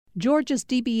Georgia's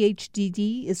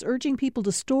DBHDD is urging people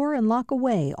to store and lock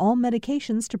away all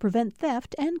medications to prevent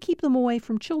theft and keep them away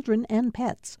from children and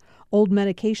pets. Old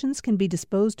medications can be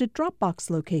disposed at Dropbox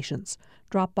locations.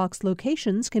 Dropbox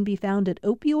locations can be found at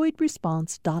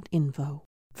opioidresponse.info.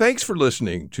 Thanks for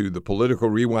listening to the Political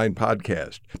Rewind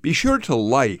podcast. Be sure to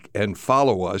like and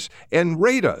follow us and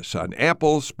rate us on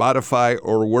Apple, Spotify,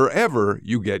 or wherever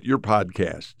you get your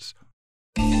podcasts.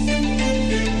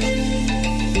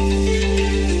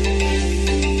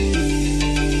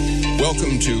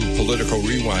 Welcome to Political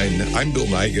Rewind. I'm Bill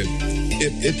Nigut.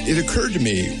 It occurred to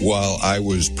me while I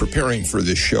was preparing for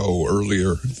this show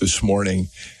earlier this morning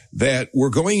that we're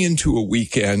going into a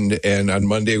weekend, and on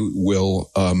Monday we'll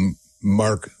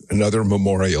mark another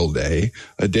Memorial Day,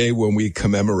 a day when we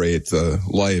commemorate the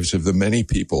lives of the many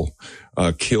people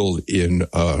killed in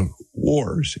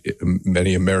wars,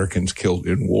 many Americans killed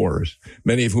in wars,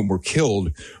 many of whom were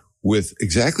killed with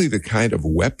exactly the kind of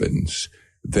weapons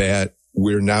that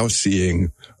we're now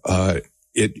seeing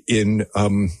it in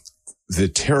the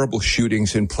terrible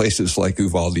shootings in places like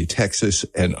Uvalde, Texas,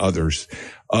 and others.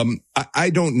 I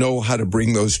don't know how to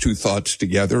bring those two thoughts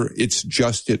together. It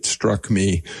struck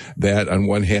me that on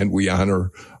one hand, we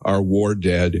honor our war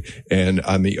dead, and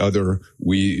on the other,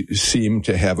 we seem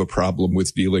to have a problem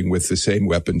with dealing with the same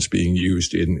weapons being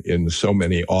used in so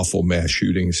many awful mass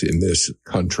shootings in this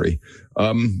country.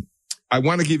 I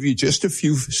want to give you just a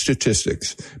few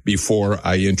statistics before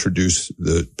I introduce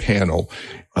the panel.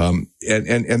 And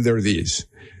they're these.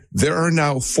 There are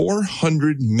now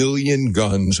 400 million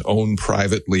guns owned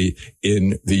privately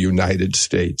in the United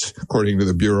States, according to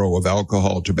the Bureau of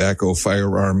Alcohol, Tobacco,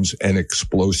 Firearms, and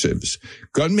Explosives.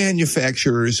 Gun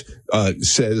manufacturers,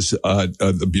 says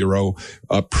the Bureau,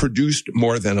 produced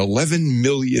more than 11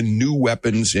 million new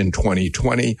weapons in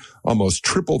 2020, almost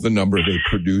triple the number they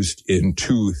produced in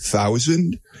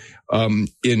 2000.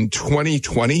 In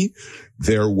 2020,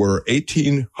 there were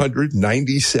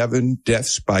 1,897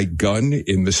 deaths by gun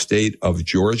in the state of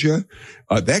Georgia.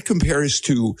 That compares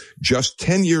to just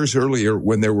 10 years earlier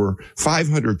when there were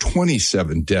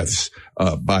 527 deaths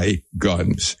by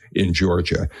guns in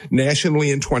Georgia.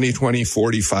 Nationally in 2020,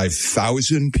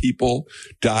 45,000 people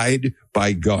died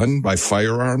by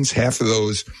firearms. Half of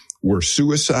those were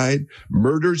suicide.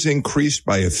 Murders increased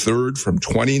by a third from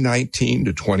 2019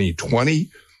 to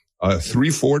 2020.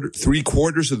 Three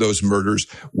quarters of those murders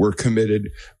were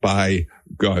committed by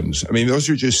guns. I mean, those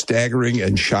are just staggering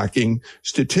and shocking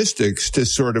statistics to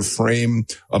sort of frame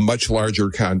a much larger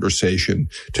conversation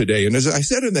today. And as I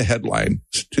said in the headline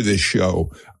to this show,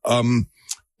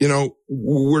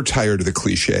 we're tired of the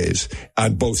cliches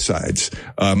on both sides.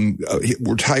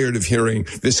 We're tired of hearing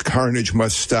this carnage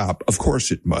must stop. Of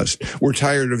course it must. We're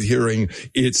tired of hearing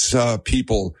it's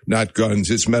people, not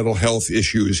guns. It's mental health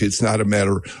issues. It's not a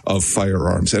matter of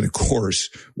firearms. And of course,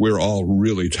 we're all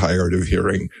really tired of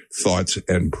hearing thoughts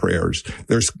and prayers.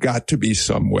 There's got to be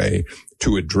some way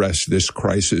to address this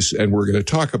crisis. And we're going to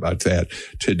talk about that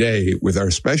today with our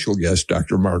special guest,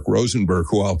 Dr. Mark Rosenberg,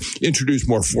 who I'll introduce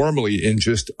more formally in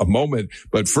just a moment.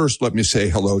 But first, let me say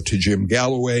hello to Jim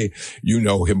Galloway. You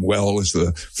know him well as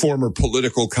the former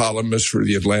political columnist for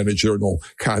the Atlanta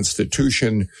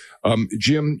Journal-Constitution.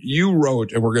 Jim, you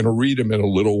wrote, and we're going to read them in a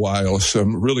little while,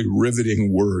 some really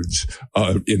riveting words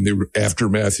in the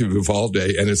aftermath of Uvalde,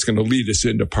 and it's going to lead us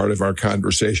into part of our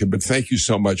conversation. But thank you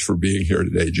so much for being here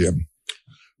today, Jim.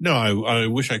 No, I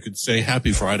wish I could say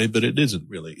happy Friday, but it isn't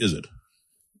really, is it?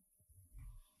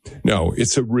 No,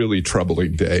 it's a really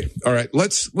troubling day. All right,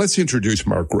 let's introduce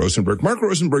Mark Rosenberg. Mark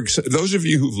Rosenberg, those of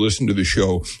you who've listened to the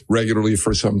show regularly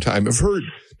for some time have heard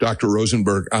Dr.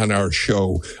 Rosenberg on our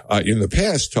show in the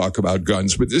past talk about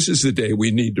guns, but this is the day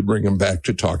we need to bring him back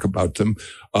to talk about them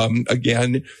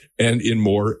again and in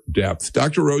more depth.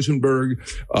 Dr. Rosenberg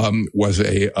was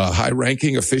a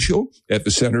high-ranking official at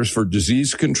the Centers for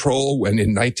Disease Control when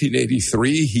in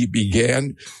 1983 he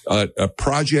began a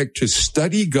project to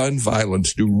study gun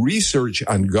violence, do research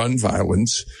on gun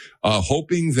violence,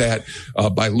 hoping that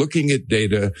by looking at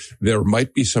data, there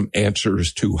might be some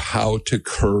answers to how to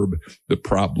curb the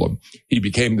problem. He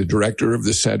became the director of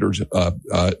the Center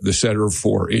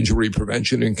for Injury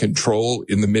Prevention and Control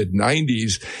in the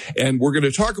mid-90s. And we're going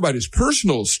to talk about his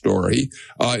personal story,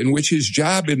 in which his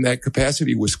job in that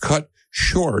capacity was cut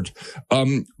short.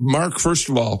 Mark, first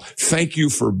of all, thank you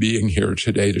for being here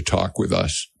today to talk with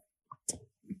us.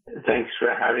 Thanks for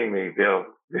having me, Bill.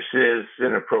 This is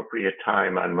an appropriate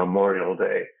time on Memorial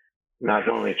Day, not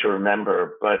only to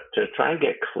remember, but to try and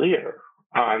get clear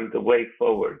on the way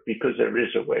forward, because there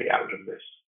is a way out of this.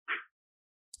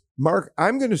 Mark,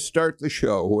 I'm going to start the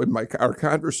show and our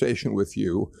conversation with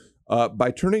you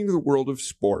by turning to the world of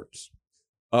sports.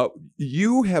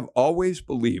 You have always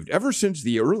believed, ever since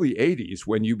the early 80s,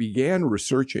 when you began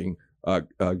researching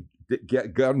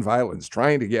gun violence,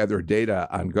 trying to gather data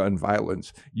on gun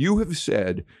violence, you have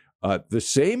said the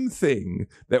same thing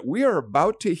that we are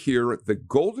about to hear the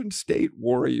Golden State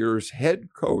Warriors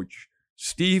head coach,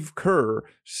 Steve Kerr,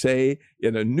 say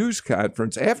in a news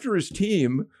conference after his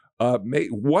team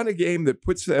won a game that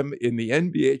puts them in the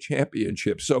NBA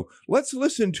championship. So let's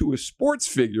listen to a sports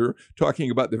figure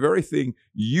talking about the very thing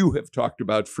you have talked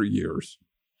about for years.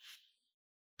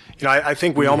 I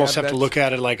think we almost have to look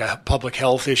at it like a public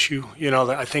health issue.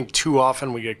 I think too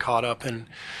often we get caught up in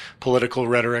political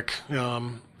rhetoric,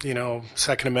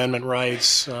 Second Amendment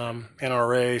rights,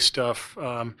 NRA stuff.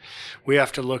 We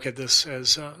have to look at this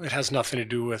as it has nothing to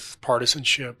do with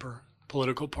partisanship or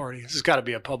political party. This has got to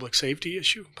be a public safety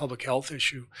issue, public health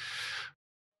issue.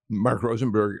 Mark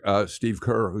Rosenberg, Steve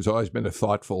Kerr, who's always been a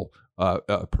thoughtful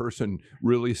person,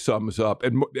 really sums up.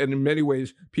 And in many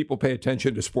ways, people pay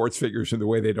attention to sports figures in the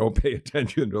way they don't pay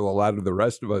attention to a lot of the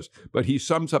rest of us. But he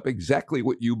sums up exactly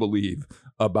what you believe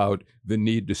about the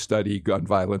need to study gun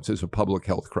violence as a public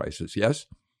health crisis. Yes?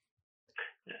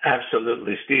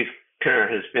 Absolutely. Steve Kerr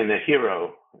has been a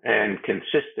hero and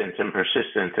consistent and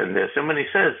persistent in this. And when he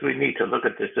says we need to look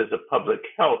at this as a public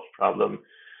health problem,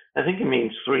 I think it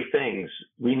means three things.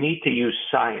 We need to use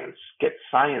science, get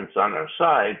science on our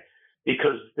side,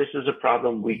 because this is a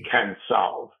problem we can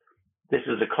solve. This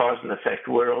is a cause and effect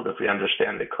world. If we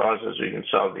understand the causes, we can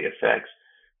solve the effects.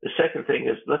 The second thing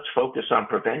is let's focus on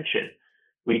prevention.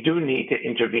 We do need to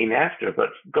intervene after, but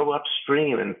go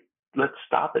upstream and let's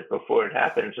stop it before it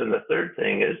happens. And the third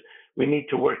thing is we need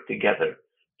to work together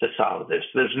to solve this.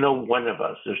 There's no one of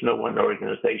us. There's no one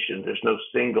organization. There's no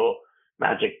single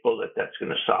magic bullet that's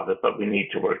going to solve it, but we need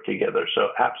to work together. So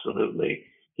absolutely,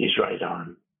 he's right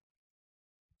on.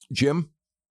 Jim?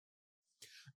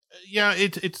 Yeah,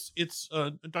 it's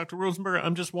Dr. Rosenberg.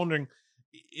 I'm just wondering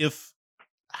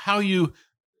how you.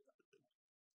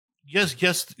 Yes.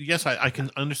 I can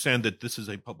understand that this is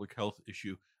a public health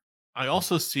issue. I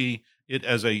also see it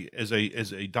as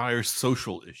a dire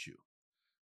social issue.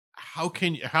 How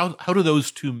do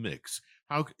those two mix?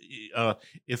 How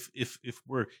if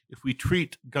we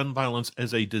treat gun violence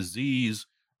as a disease,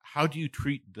 how do you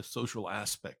treat the social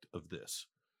aspect of this?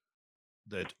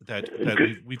 That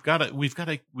we've got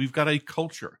a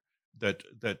culture that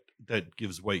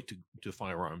gives weight to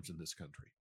firearms in this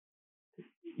country.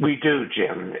 We do,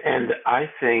 Jim, and I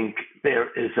think there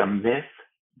is a myth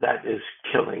that is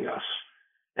killing us,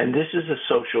 and this is a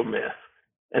social myth.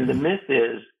 And the myth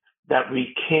is that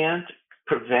we can't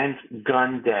prevent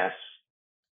gun deaths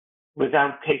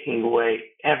without taking away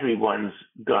everyone's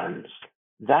guns.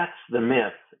 That's the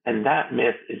myth, and that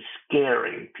myth is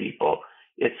scaring people.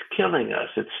 It's killing us.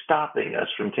 It's stopping us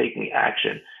from taking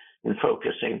action and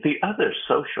focusing. The other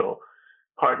social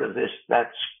part of this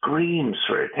that screams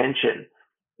for attention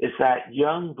is that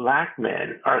young Black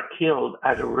men are killed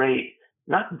at a rate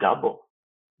not double,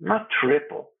 not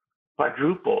triple,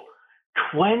 quadruple,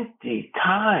 20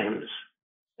 times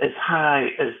as high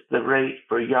as the rate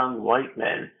for young white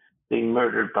men being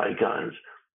murdered by guns.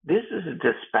 This is a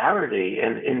disparity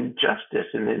and injustice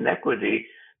and inequity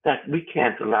that we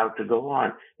can't allow to go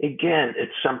on. Again,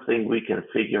 it's something we can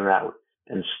figure out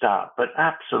and stop. But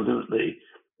absolutely,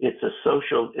 it's a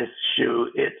social issue.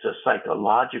 It's a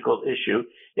psychological issue.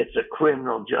 It's a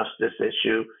criminal justice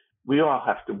issue. We all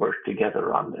have to work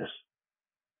together on this.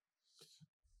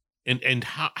 And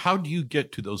how do you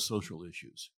get to those social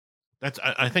issues?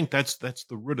 I think that's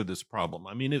the root of this problem.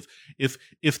 I mean,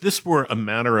 if this were a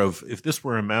matter of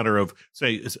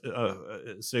say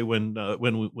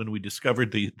when we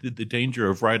discovered the danger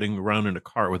of riding around in a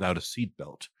car without a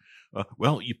seatbelt,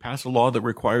 well, you pass a law that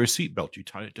requires seatbelt. You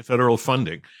tie it to federal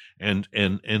funding, and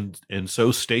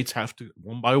so states have to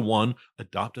one by one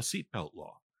adopt a seatbelt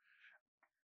law.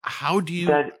 How do you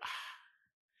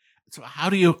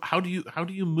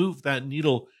move that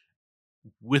needle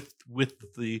with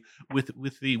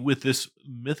this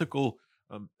mythical,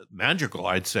 magical,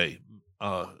 I'd say,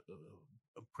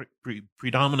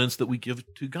 predominance that we give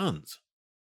to guns?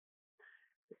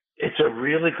 It's a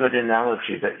really good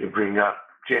analogy that you bring up,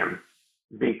 Jim,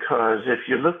 because if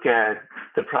you look at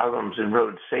the problems in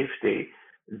road safety,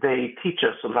 they teach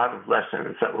us a lot of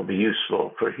lessons that will be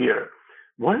useful for here.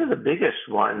 One of the biggest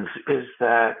ones is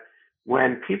that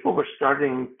when people were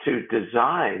starting to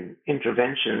design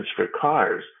interventions for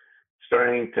cars,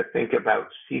 starting to think about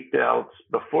seatbelts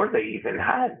before they even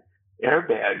had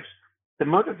airbags, the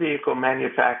motor vehicle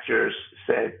manufacturers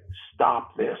said,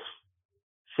 stop this.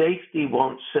 Safety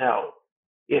won't sell.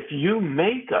 If you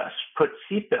make us put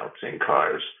seatbelts in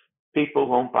cars, people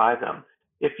won't buy them.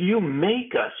 If you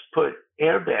make us put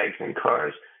airbags in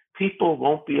cars, people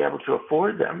won't be able to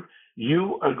afford them.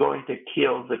 You are going to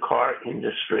kill the car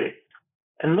industry.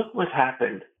 And look what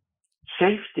happened.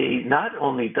 Safety, not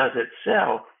only does it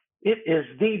sell, it is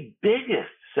the biggest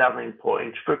selling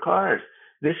point for cars.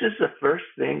 This is the first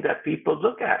thing that people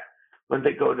look at when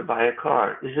they go to buy a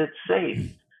car. Is it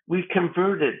safe? We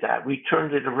converted that. We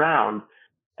turned it around.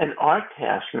 And our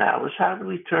task now is how do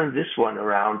we turn this one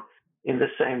around in the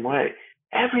same way?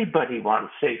 Everybody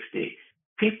wants safety.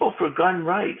 People for gun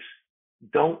rights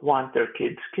don't want their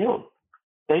kids killed.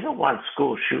 They don't want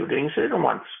school shootings. They don't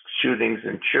want shootings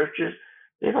in churches.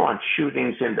 They don't want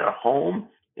shootings in their home,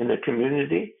 in the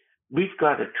community. We've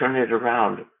got to turn it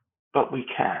around, but we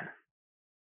can.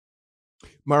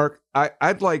 Mark,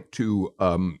 I'd like to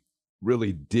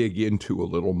really dig into a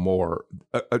little more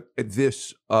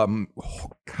this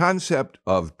concept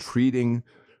of treating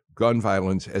gun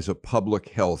violence as a public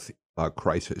health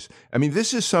crisis. I mean,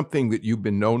 this is something that you've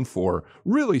been known for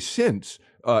really since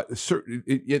the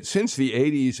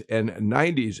 80s and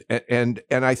 90s.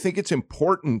 And I think it's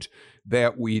important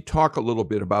that we talk a little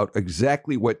bit about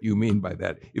exactly what you mean by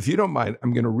that. If you don't mind,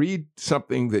 I'm going to read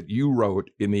something that you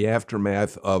wrote in the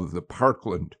aftermath of the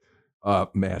Parkland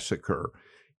massacre.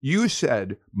 You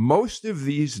said most of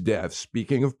these deaths,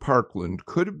 speaking of Parkland,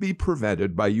 could be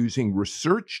prevented by using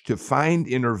research to find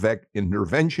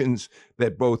interventions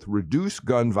that both reduce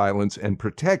gun violence and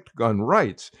protect gun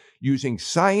rights, using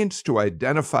science to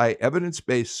identify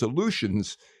evidence-based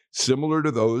solutions similar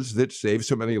to those that save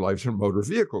so many lives from motor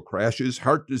vehicle crashes,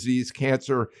 heart disease,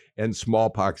 cancer, and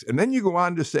smallpox. And then you go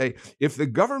on to say, if the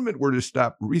government were to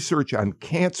stop research on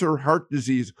cancer, heart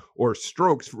disease, or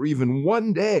strokes for even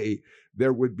one day,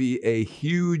 there would be a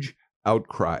huge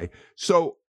outcry.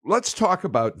 So let's talk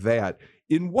about that.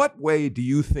 In what way do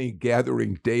you think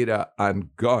gathering data on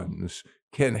guns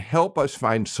can help us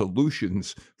find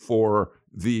solutions for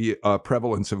the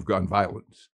prevalence of gun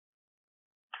violence?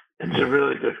 It's a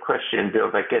really good question,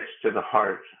 Bill, that gets to the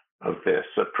heart of this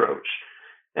approach.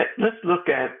 Let's look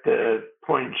at the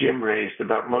point Jim raised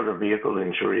about motor vehicle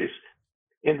injuries.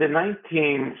 In the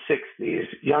 1960s,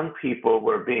 young people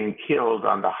were being killed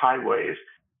on the highways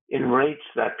in rates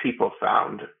that people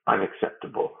found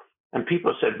unacceptable. And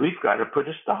people said, we've got to put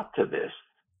a stop to this.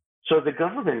 So the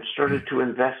government started to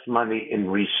invest money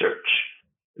in research.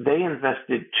 They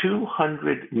invested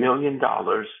 $200 million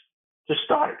to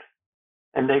start.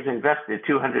 And they've invested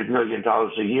 $200 million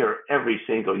a year every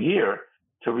single year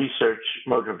to research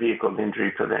motor vehicle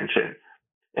injury prevention.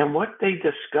 And what they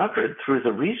discovered through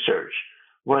the research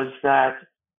was that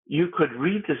you could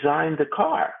redesign the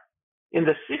car. In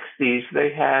the 60s,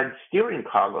 they had steering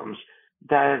columns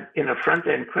that in a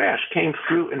front-end crash came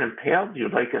through and impaled you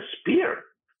like a spear.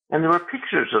 And there were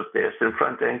pictures of this in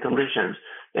front-end collisions.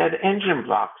 They had engine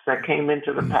blocks that came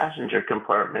into the passenger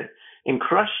compartment and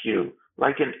crushed you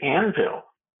like an anvil.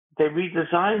 They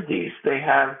redesigned these. They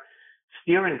have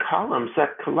steering columns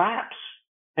that collapse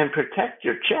and protect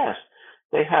your chest.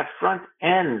 They have front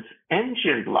ends,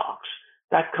 engine blocks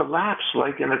that collapse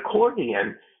like an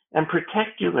accordion and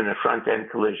protect you in a front end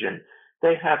collision.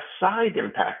 They have side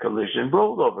impact collision,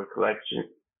 rollover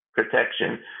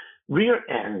protection, rear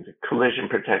end collision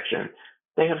protection.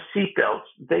 They have seatbelts.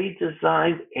 They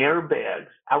designed airbags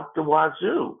out the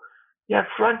wazoo. You have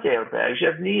front airbags, you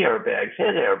have knee airbags,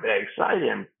 head airbags, side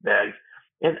airbags.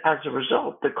 And as a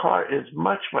result, the car is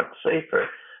much, much safer.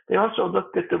 They also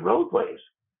looked at the roadways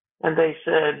and they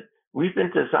said, we've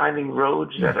been designing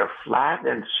roads that are flat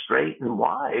and straight and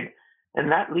wide,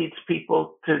 and that leads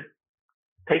people to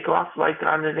take off like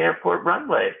on an airport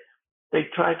runway. They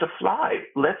try to fly.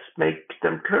 Let's make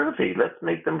them curvy. Let's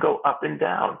make them go up and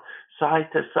down, side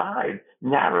to side,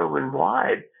 narrow and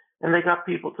wide. And they got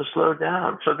people to slow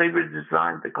down. So they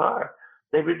redesigned the car.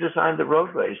 They redesigned the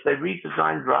roadways. They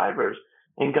redesigned drivers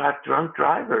and got drunk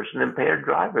drivers and impaired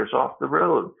drivers off the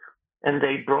road. And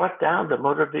they brought down the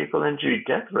motor vehicle injury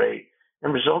death rate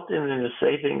and resulted in a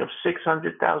saving of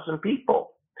 600,000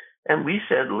 people. And we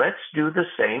said, let's do the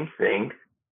same thing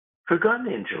for gun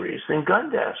injuries and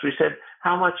gun deaths. We said,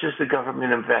 how much is the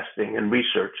government investing in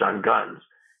research on guns?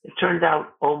 It turned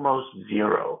out almost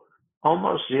zero.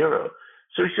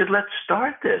 So we said, let's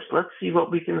start this. Let's see what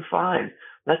we can find.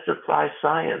 Let's apply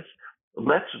science.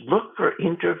 Let's look for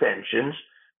interventions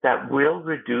that will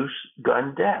reduce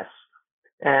gun deaths.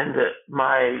 And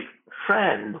my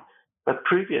friend, but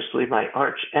previously my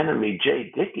arch enemy,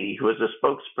 Jay Dickey, who was a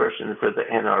spokesperson for the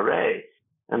NRA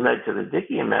and led to the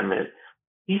Dickey Amendment,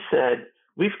 he said,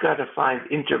 we've got to find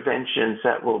interventions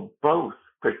that will both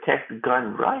protect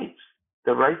gun rights,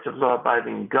 the rights of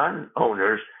law-abiding gun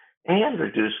owners, and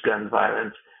reduce gun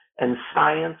violence. and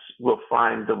science will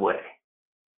find the way.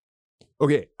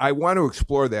 Okay, I want to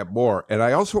explore that more. And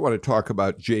I also want to talk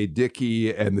about Jay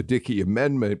Dickey and the Dickey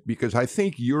Amendment, because I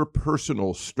think your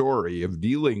personal story of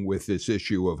dealing with this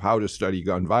issue of how to study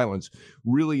gun violence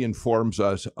really informs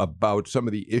us about some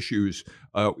of the issues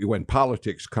when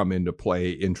politics come into play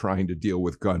in trying to deal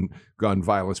with gun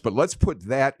violence. But let's put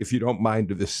that, if you don't mind,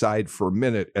 to the side for a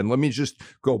minute. And let me just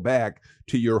go back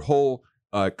to your whole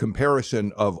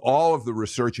comparison of all of the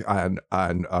research on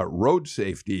road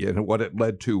safety and what it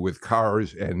led to with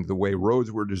cars and the way roads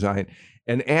were designed,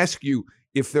 and ask you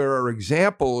if there are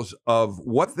examples of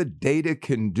what the data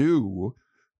can do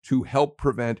to help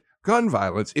prevent gun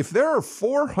violence. If there are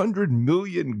 400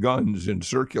 million guns in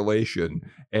circulation,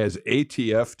 as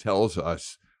ATF tells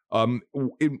us,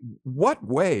 in what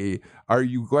way are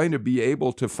you going to be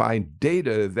able to find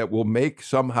data that will make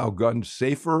somehow guns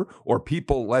safer or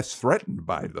people less threatened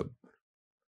by them?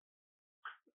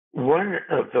 One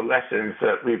of the lessons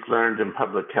that we've learned in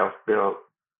public health, Bill,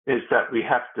 is that we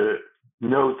have to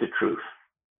know the truth.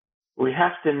 We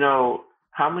have to know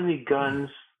how many guns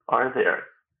are there,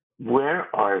 where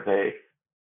are they,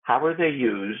 how are they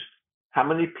used, how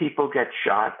many people get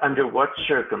shot, under what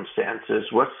circumstances,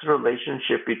 what's the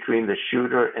relationship between the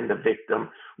shooter and the victim,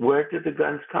 where do the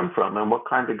guns come from, and what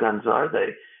kind of guns are they?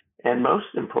 And most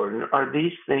important, are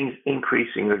these things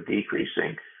increasing or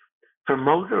decreasing? For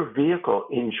motor vehicle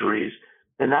injuries,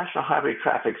 the National Highway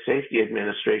Traffic Safety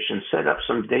Administration set up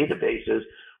some databases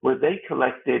where they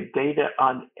collected data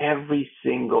on every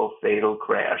single fatal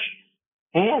crash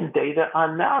and data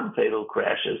on non-fatal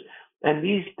crashes. And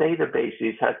these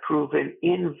databases have proven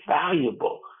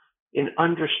invaluable in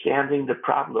understanding the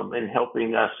problem and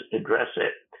helping us address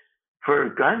it. For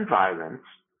gun violence,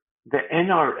 the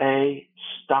NRA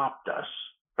stopped us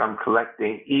from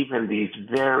collecting even these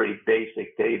very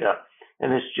basic data.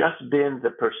 And it's just been the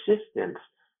persistence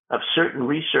of certain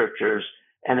researchers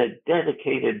and a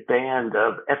dedicated band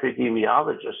of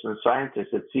epidemiologists and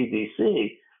scientists at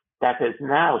CDC that has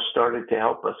now started to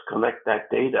help us collect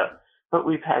that data. But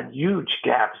we've had huge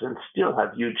gaps and still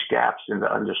have huge gaps in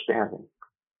the understanding.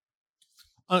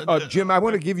 Jim, I'm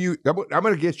going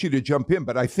to get you to jump in,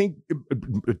 but I think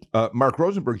Mark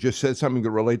Rosenberg just said something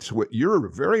that relates to what your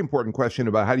very important question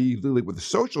about how do you deal with the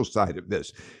social side of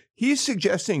this. He's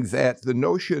suggesting that the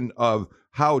notion of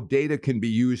how data can be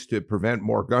used to prevent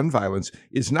more gun violence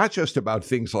is not just about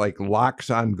things like locks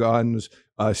on guns,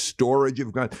 storage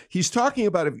of guns. He's talking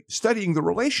about studying the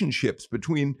relationships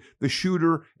between the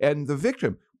shooter and the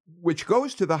victim, which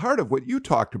goes to the heart of what you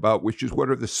talked about, which is what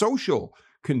are the social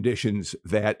conditions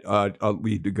that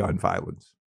lead to gun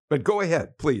violence. But go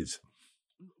ahead, please.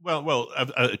 Well,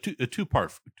 a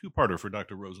two-parter for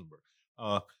Dr. Rosenberg.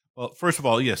 Well, first of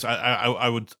all, yes, I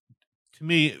would. To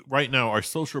me, right now, our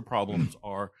social problems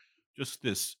are just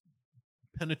this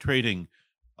penetrating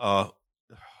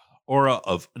aura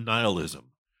of nihilism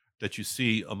that you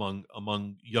see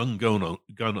among young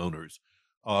gun owners,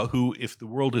 who, if the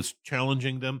world is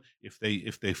challenging them, if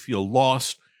they feel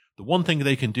lost, the one thing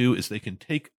they can do is they can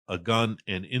take a gun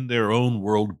and, in their own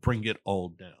world, bring it all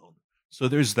down. So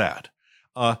there's that.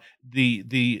 When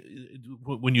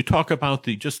you talk about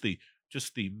the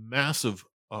massive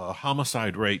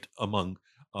homicide rate among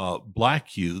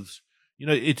black youths,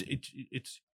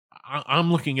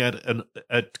 I'm looking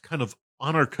at kind of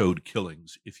honor code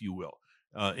killings, if you will.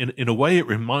 In a way, it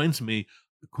reminds me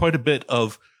quite a bit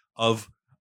of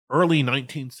early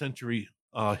 19th century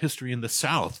history in the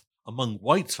South among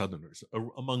white Southerners,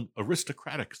 among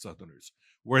aristocratic Southerners,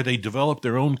 where they develop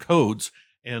their own codes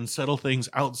and settle things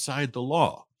outside the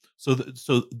law. So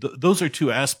those are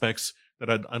two aspects that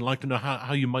I'd like to know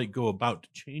how you might go about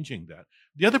changing that.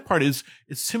 The other part is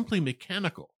simply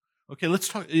mechanical. Okay, let's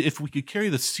talk. If we could carry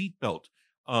the seatbelt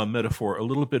metaphor a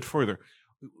little bit further,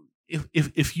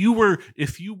 if you were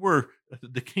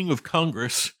the king of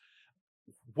Congress,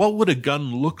 what would a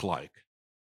gun look like?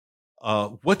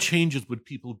 What changes would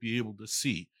people be able to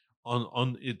see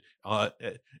on it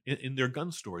in their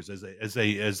gun stores as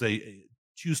they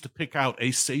choose to pick out a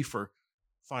safer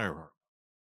firearm?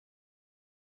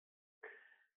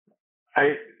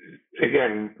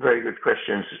 Again, very good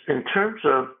questions. In terms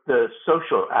of the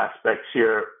social aspects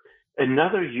here,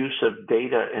 another use of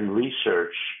data and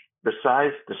research,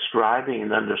 besides describing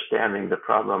and understanding the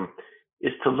problem,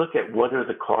 is to look at what are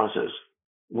the causes.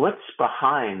 What's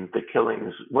behind the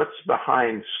killings? What's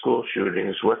behind school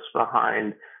shootings? What's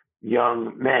behind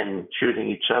young men shooting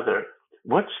each other?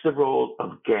 What's the role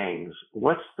of gangs?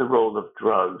 What's the role of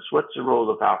drugs? What's the role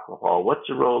of alcohol? What's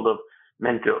the role of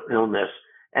mental illness?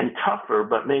 And tougher,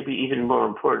 but maybe even more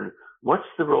important, what's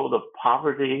the role of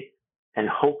poverty and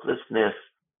hopelessness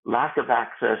lack of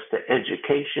access to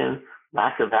education,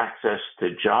 lack of access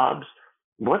to jobs.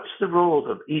 What's the role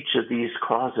of each of these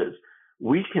causes?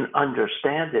 We can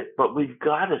understand it, but we've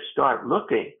got to start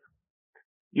looking.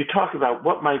 You talk about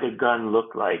what might a gun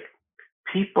look like.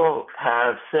 People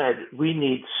have said we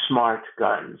need smart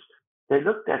guns. They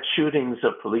looked at shootings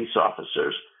of police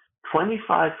officers.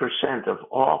 25% of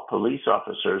all police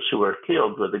officers who are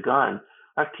killed with a gun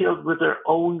are killed with their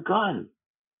own gun.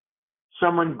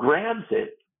 Someone grabs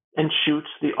it and shoots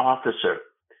the officer.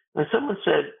 And someone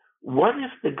said, what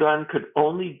if the gun could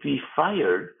only be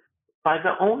fired by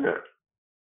the owner?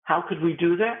 How could we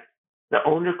do that? The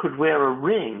owner could wear a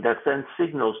ring that sends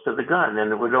signals to the gun,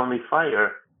 and it would only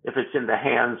fire if it's in the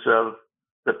hands of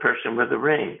the person with the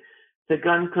ring. The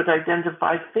gun could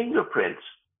identify fingerprints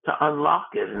to unlock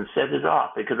it and set it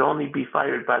off. It could only be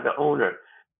fired by the owner.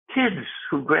 Kids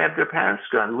who grabbed their parents'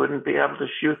 gun wouldn't be able to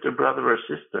shoot their brother or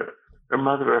sister, or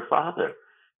mother or father.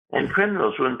 And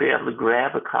criminals wouldn't be able to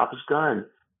grab a cop's gun.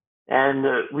 And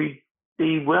we'd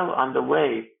be well on the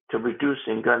way to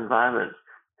reducing gun violence.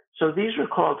 So these are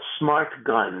called smart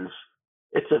guns.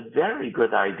 It's a very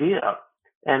good idea.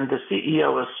 And the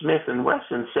CEO of Smith &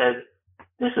 Wesson said,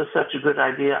 this is such a good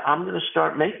idea, I'm going to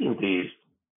start making these.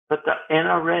 But the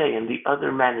NRA and the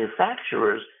other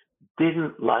manufacturers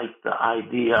didn't like the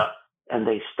idea, and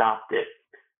they stopped it.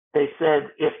 They said,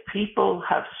 if people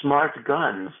have smart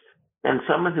guns, then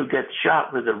someone who gets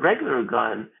shot with a regular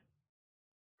gun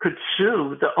could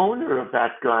sue the owner of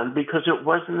that gun because it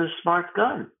wasn't a smart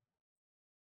gun.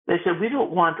 They said, we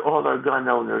don't want all our gun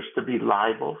owners to be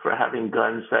liable for having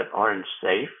guns that aren't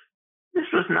safe. This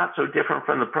was not so different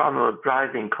from the problem of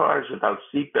driving cars without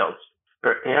seatbelts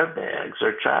or airbags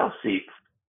or child seats.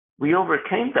 We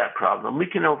overcame that problem. We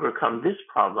can overcome this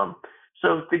problem.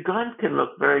 So the gun can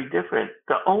look very different.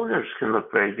 The owners can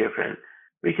look very different.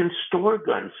 We can store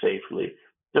guns safely.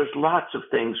 There's lots of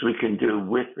things we can do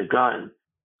with the gun.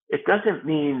 It doesn't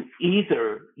mean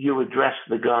either you address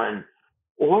the gun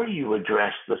or you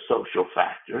address the social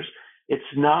factors. It's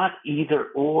not either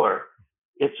or.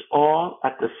 It's all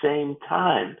at the same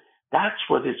time. That's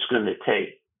what it's going to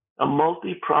take, a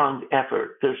multi-pronged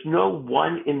effort. There's no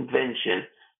one invention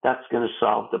that's going to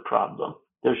solve the problem.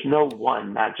 There's no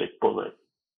one magic bullet.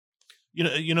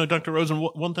 You know, Dr. Rosen,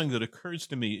 one thing that occurs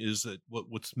to me is that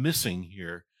what's missing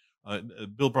here.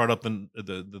 Bill brought up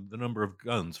the number of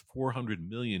guns, 400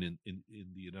 million in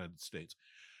the United States.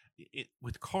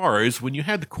 With cars, when you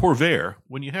had the Corvair,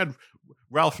 when you had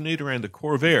Ralph Nader and the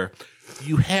Corvair,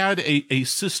 you had a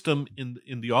system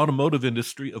in the automotive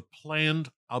industry of planned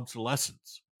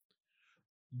obsolescence.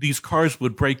 These cars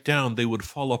would break down, they would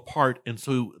fall apart, and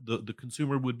so the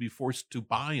consumer would be forced to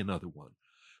buy another one.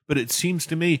 But it seems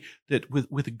to me that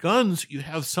with guns, you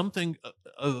have something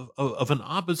of an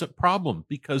opposite problem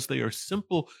because they are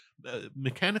simple.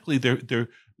 Mechanically, they're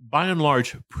by and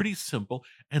large pretty simple,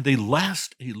 and they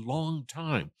last a long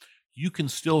time. You can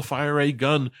still fire a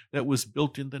gun that was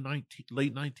built in the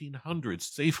late 1900s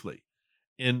safely,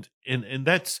 and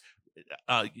that's.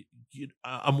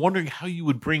 I'm wondering how you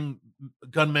would bring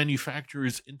gun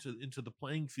manufacturers into the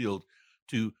playing field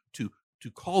to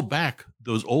call back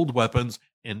those old weapons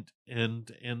and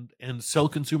sell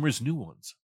consumers new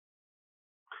ones.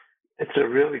 It's a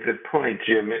really good point,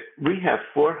 Jim. We have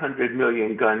 400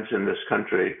 million guns in this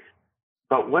country,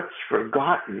 but what's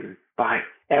forgotten by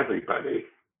everybody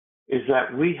is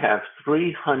that we have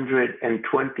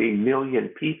 320 million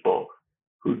people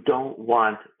who don't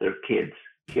want their kids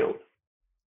killed,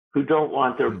 who don't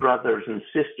want their brothers and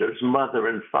sisters, mother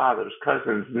and fathers,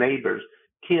 cousins, neighbors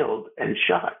killed and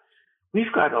shot.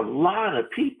 We've got a lot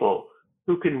of people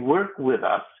who can work with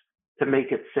us to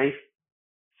make it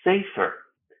safer.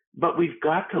 But we've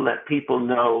got to let people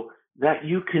know that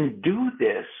you can do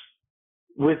this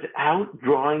without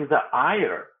drawing the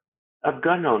ire of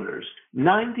gun owners.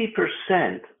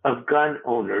 90% of gun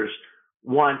owners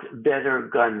want better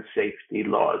gun safety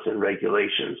laws and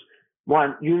regulations,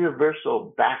 want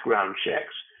universal background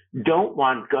checks, don't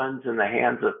want guns in the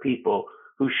hands of people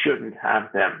who shouldn't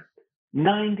have them.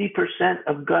 90%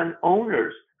 of gun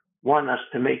owners want us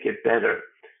to make it better.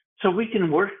 So we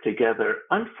can work together.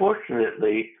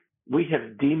 Unfortunately, we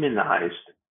have demonized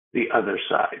the other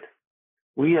side.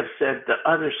 We have said the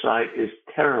other side is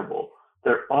terrible.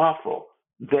 They're awful.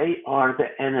 They are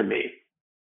the enemy.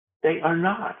 They are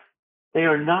not. They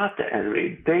are not the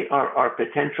enemy. They are our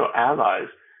potential allies.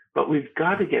 But we've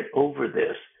got to get over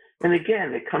this. And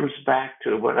again, it comes back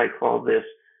to what I call this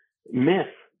myth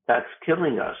that's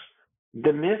killing us.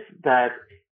 The myth that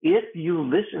if you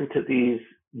listen to these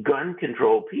gun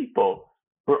control people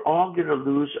we're all going to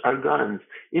lose our guns.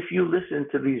 If you listen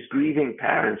to these grieving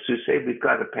parents who say we've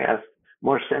got to pass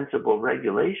more sensible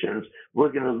regulations,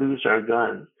 we're going to lose our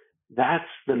guns. That's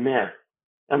the myth.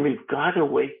 And we've got to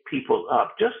wake people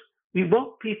up. We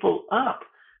woke people up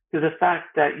to the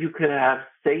fact that you could have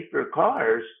safer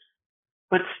cars,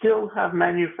 but still have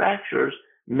manufacturers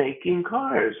making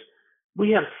cars.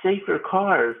 We have safer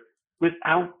cars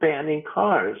without banning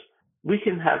cars. We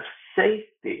can have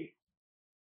safety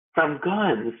from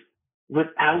guns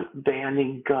without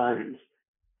banning guns.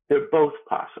 They're both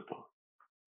possible.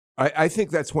 I think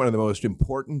that's one of the most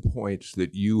important points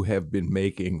that you have been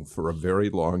making for a very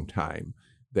long time,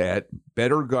 that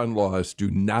better gun laws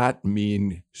do not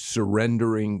mean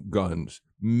surrendering guns.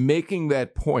 Making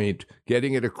that point,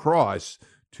 getting it across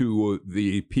to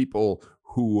the people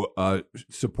who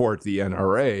support the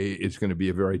NRA is going to be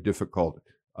a very difficult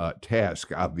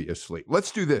task, obviously.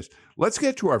 Let's do this. Let's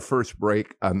get to our first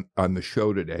break on the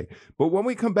show today. But when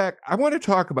we come back, I want to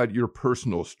talk about your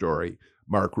personal story,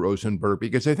 Mark Rosenberg,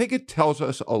 because I think it tells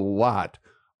us a lot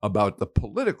about the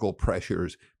political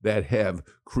pressures that have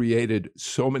created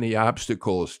so many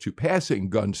obstacles to passing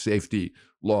gun safety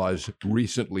laws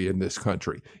recently in this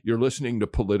country. You're listening to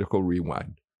Political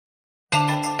Rewind.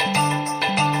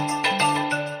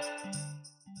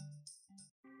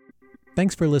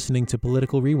 Thanks for listening to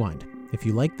Political Rewind. If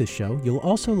you like this show, you'll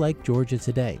also like Georgia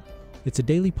Today. It's a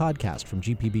daily podcast from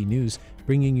GPB News,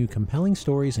 bringing you compelling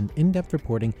stories and in-depth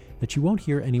reporting that you won't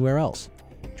hear anywhere else.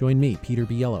 Join me, Peter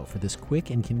Biello, for this quick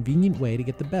and convenient way to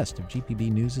get the best of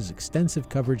GPB News' extensive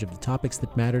coverage of the topics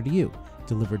that matter to you,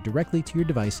 delivered directly to your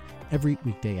device every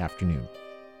weekday afternoon.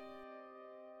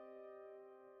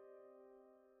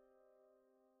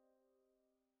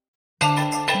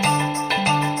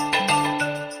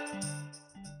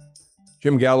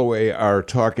 Jim Galloway are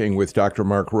talking with Dr.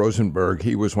 Mark Rosenberg.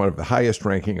 He was one of the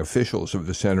highest-ranking officials of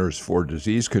the Centers for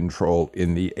Disease Control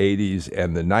in the 80s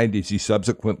and the 90s. He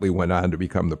subsequently went on to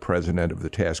become the president of the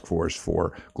Task Force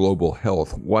for Global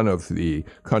Health, one of the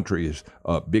country's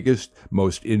biggest,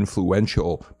 most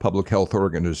influential public health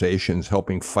organizations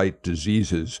helping fight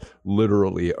diseases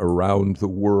literally around the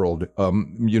world.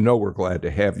 We're glad to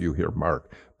have you here,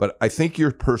 Mark. But I think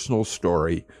your personal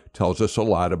story tells us a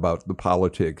lot about the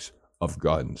politics of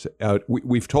guns.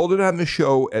 We've told it on the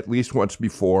show at least once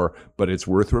before, but it's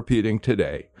worth repeating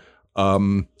today,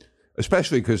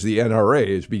 especially because the NRA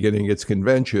is beginning its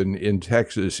convention in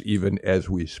Texas even as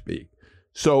we speak.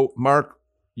 So, Mark,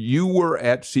 you were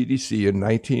at CDC in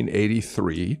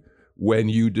 1983 when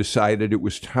you decided it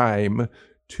was time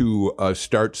to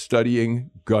start studying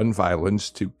gun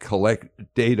violence, to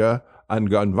collect data on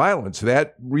gun violence.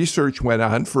 That research went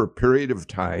on for a period of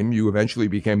time. You eventually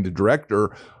became the director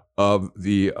of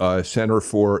the Center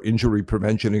for Injury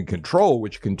Prevention and Control,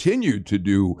 which continued to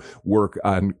do work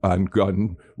on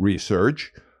gun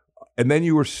research. And then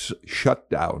you were shut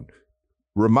down.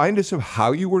 Remind us of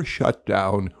how you were shut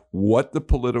down, what the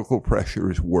political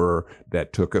pressures were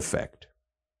that took effect.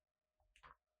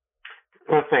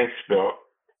 Well, thanks, Bill.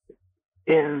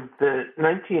 In the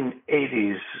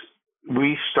 1980s,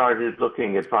 we started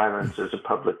looking at violence as a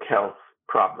public health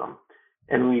problem.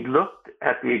 And we looked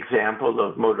at the example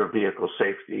of motor vehicle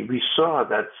safety. We saw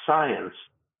that science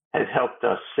had helped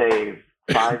us save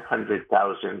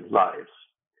 500,000 lives.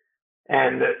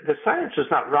 And the science was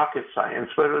not rocket science,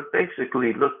 but it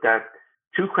basically looked at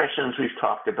two questions we've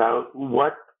talked about.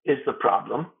 What is the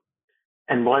problem?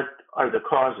 And what are the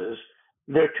causes?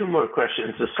 There are two more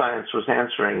questions the science was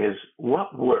answering is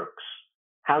what works?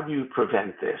 How do you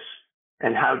prevent this?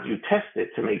 And how do you test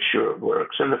it to make sure it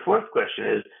works? And the fourth question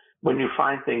is, when you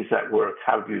find things that work,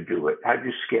 how do you do it? How do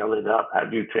you scale it up? How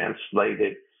do you translate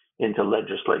it into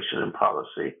legislation and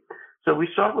policy? So we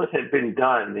saw what had been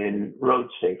done in road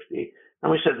safety,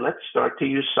 and we said, let's start to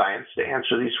use science to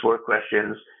answer these four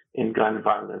questions in gun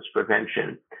violence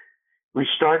prevention. We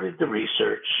started the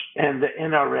research, and the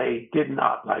NRA did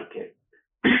not like it.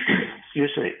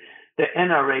 Excuse me. The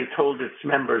NRA told its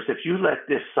members, if you let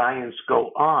this science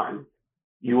go on,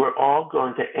 you are all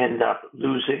going to end up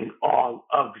losing all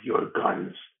of your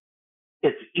guns.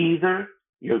 It's either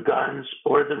your guns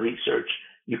or the research.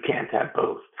 You can't have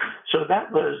both. So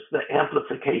that was the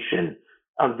amplification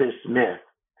of this myth.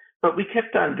 But we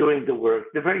kept on doing the work.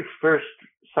 The very first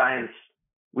science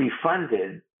we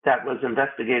funded that was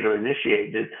investigator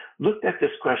initiated looked at this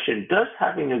question, does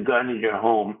having a gun in your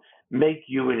home make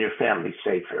you and your family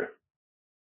safer?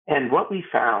 And what we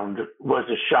found was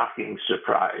a shocking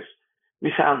surprise.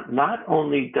 We found not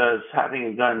only does having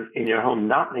a gun in your home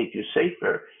not make you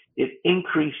safer, it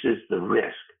increases the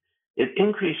risk. It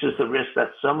increases the risk that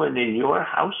someone in your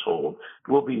household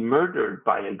will be murdered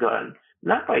by a gun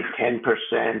not by 10%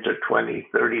 or 20,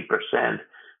 30%,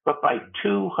 but by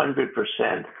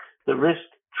 200%. The risk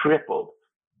tripled.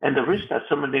 And the risk that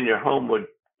someone in your home would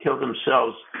kill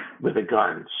themselves with a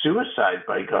gun, suicide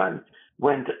by gun,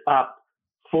 went up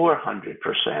 400%,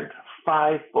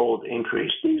 five-fold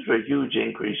increase. These were huge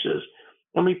increases.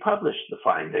 And we published the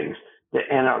findings. The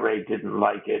NRA didn't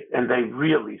like it, and they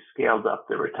really scaled up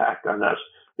their attack on us.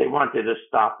 They wanted to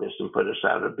stop this and put us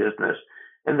out of business.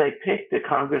 And they picked a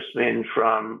congressman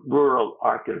from rural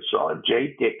Arkansas,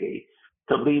 Jay Dickey,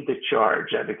 to lead the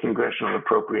charge at a congressional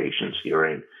appropriations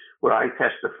hearing where I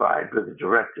testified with the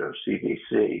director of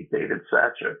CDC, David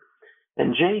Satcher.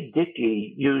 And Jay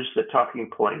Dickey used the talking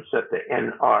points that the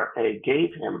NRA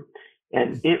gave him,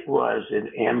 and it was an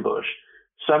ambush.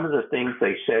 Some of the things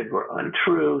they said were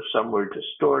untrue, some were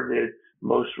distorted,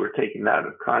 most were taken out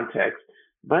of context,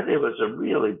 but it was a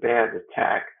really bad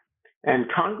attack.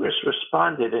 And Congress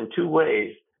responded in two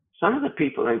ways. Some of the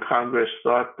people in Congress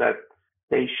thought that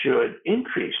they should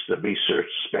increase the research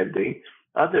spending.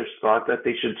 Others thought that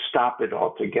they should stop it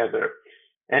altogether.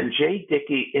 And Jay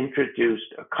Dickey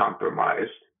introduced a compromise.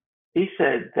 He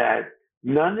said that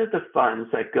none of the funds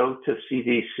that go to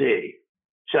CDC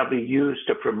shall be used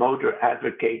to promote or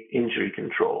advocate injury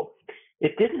control.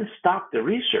 It didn't stop the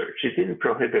research. It didn't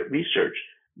prohibit research,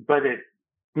 but it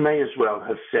may as well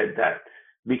have said that,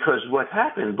 because what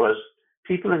happened was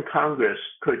people in Congress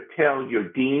could tell your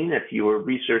dean if you were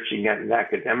researching at an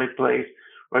academic place,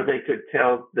 or they could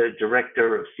tell the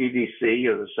director of CDC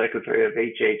or the secretary of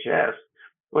HHS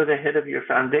or the head of your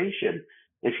foundation.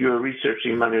 If you were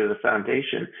researching money to the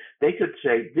foundation, they could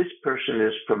say, this person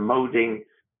is promoting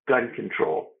gun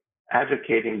control,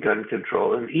 advocating gun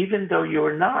control. And even though you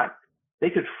were not, they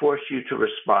could force you to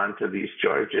respond to these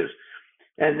charges.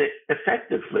 And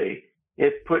effectively,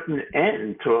 it put an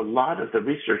end to a lot of the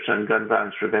research on gun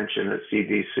violence prevention at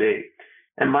CDC.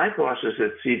 And my bosses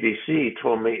at CDC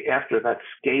told me after that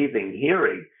scathing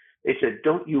hearing, they said,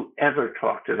 don't you ever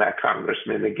talk to that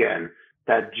congressman again,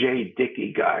 that Jay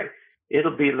Dickey guy.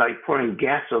 It'll be like pouring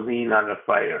gasoline on a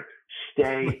fire.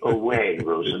 Stay away,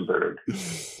 Rosenberg.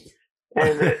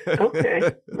 And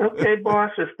okay,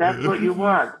 boss, if that's what you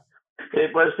want.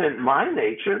 It wasn't my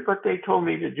nature, but they told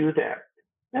me to do that.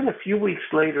 And a few weeks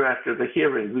later after the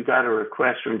hearing, we got a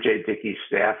request from Jay Dickey's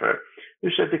staffer who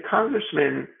said the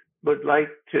congressman would like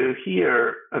to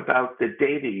hear about the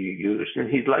data you used, and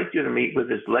he'd like you to meet with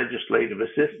his legislative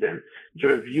assistant to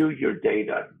review your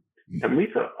data. And we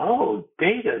thought, oh,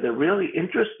 data, they're really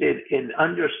interested in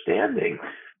understanding.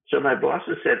 So my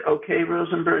bosses said, okay,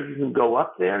 Rosenberg, you can go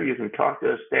up there, you can talk to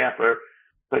the staffer,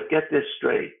 but get this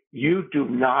straight. You do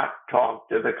not talk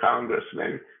to the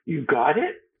congressman. You got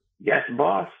it? Yes,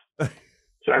 boss.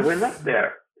 So I went up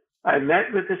there. I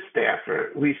met with the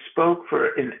staffer. We spoke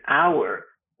for an hour,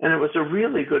 and it was a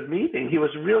really good meeting. He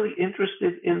was really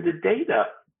interested in the data.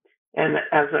 And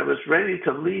as I was ready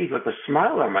to leave with a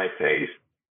smile on my face,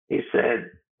 he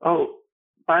said, oh,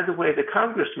 by the way, the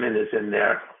congressman is in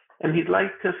there, and he'd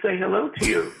like to say hello to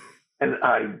you. And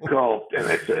I gulped, and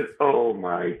I said, oh,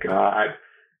 my God.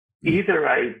 Either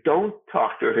I don't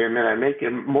talk to him and I make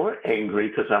him more angry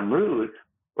because I'm rude,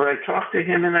 or I talk to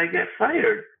him and I get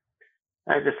fired.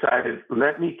 I decided,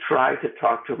 let me try to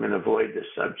talk to him and avoid this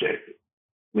subject.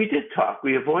 We did talk.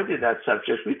 We avoided that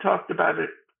subject. We talked about it,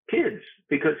 kids,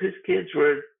 because his kids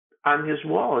were on his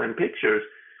wall in pictures.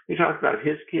 We talked about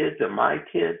his kids and my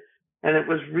kid, and it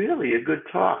was really a good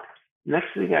talk.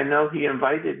 Next thing I know, he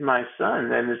invited my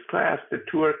son and his class to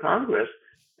tour Congress,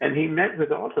 and he met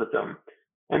with all of them.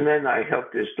 And then I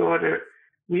helped his daughter.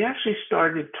 We actually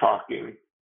started talking,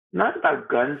 not about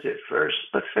guns at first,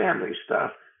 but family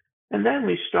stuff. And then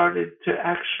we started to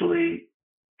actually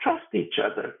trust each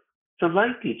other, to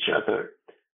like each other.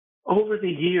 Over the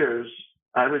years,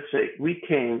 I would say we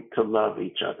came to love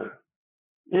each other.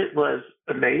 It was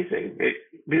amazing. It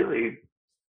really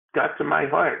got to my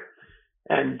heart.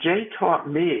 And Jay taught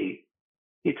me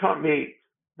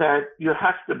that you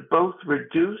have to both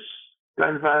reduce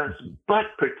gun violence, but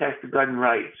protect gun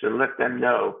rights and let them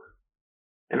know.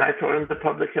 And I taught him the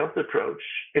public health approach.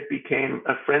 It became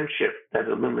a friendship that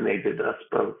illuminated us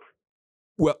both.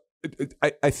 Well,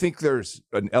 I think there's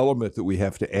an element that we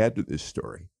have to add to this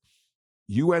story.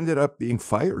 You ended up being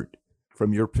fired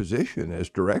from your position as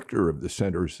director of the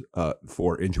Centers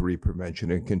for Injury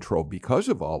Prevention and Control because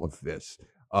of all of this.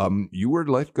 You were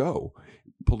let go.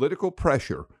 Political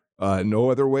pressure, no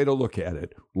other way to look at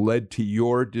it, led to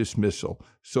your dismissal.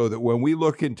 So that when we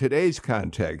look in today's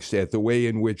context at the way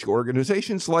in which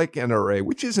organizations like NRA,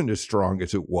 which isn't as strong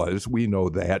as it was, we know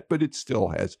that, but it still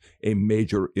has a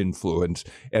major influence.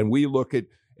 And we look at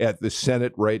at the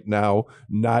Senate right now,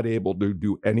 not able to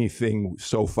do anything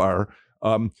so far.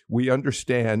 We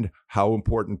understand how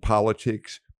important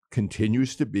politics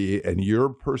continues to be, and your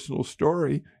personal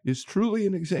story is truly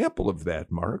an example of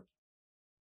that, Mark.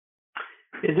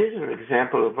 It is an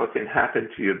example of what can happen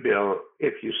to you, Bill,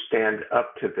 if you stand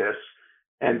up to this.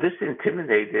 And this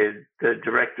intimidated the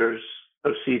directors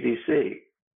of CDC.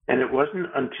 And it wasn't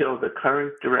until the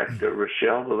current director,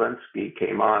 Rochelle Walensky,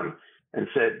 came on and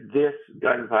said, this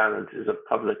gun violence is a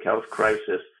public health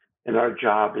crisis, and our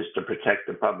job is to protect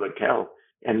the public health,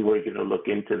 and we're going to look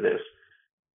into this.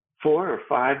 4 or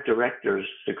 5 directors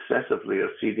successively of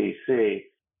CDC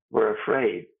were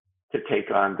afraid to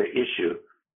take on the issue.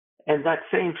 And that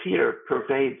same fear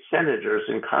pervades senators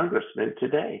and congressmen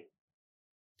today.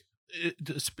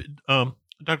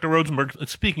 Dr. Rosenberg,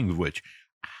 speaking of which,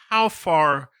 how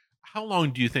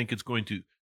long do you think it's going to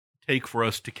take for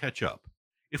us to catch up?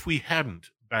 If we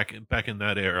hadn't, back in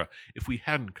that era, if we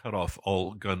hadn't cut off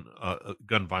all gun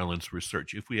violence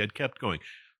research, if we had kept going,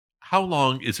 how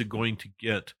long is it going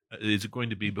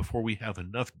to be before we have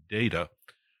enough data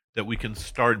that we can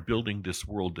start building this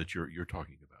world that you're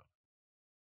talking about?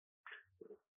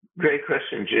 Great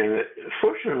question, Jim.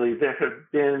 Fortunately, there have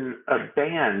been a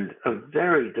band of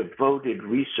very devoted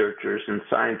researchers and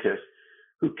scientists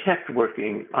who kept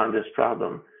working on this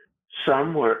problem.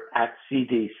 Some were at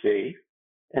CDC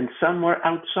and some were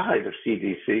outside of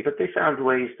CDC, but they found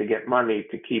ways to get money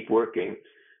to keep working.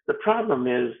 The problem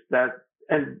is that,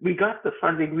 and we got the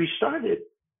funding restarted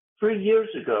 3 years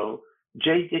ago.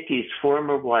 Jay Dickey's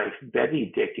former wife,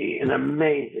 Betty Dickey, an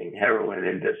amazing heroine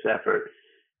in this effort,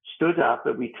 stood up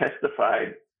and we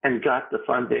testified and got the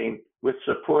funding with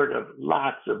support of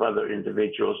lots of other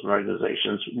individuals and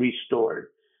organizations restored.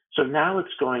 So now it's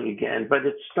going again, but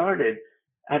it started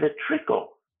at a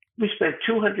trickle. We spent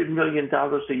 $200 million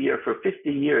a year for 50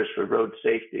 years for road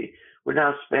safety. We're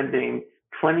now spending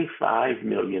 $25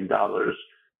 million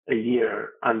a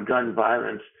year on gun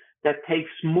violence. That takes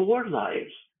more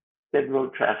lives than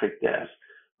road traffic deaths,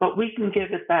 but we can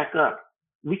get it back up.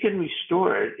 We can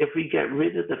restore it if we get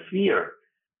rid of the fear,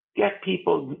 get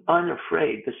people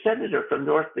unafraid. The senator from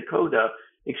North Dakota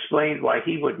explained why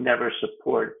he would never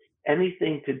support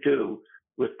anything to do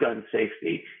with gun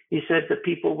safety. He said that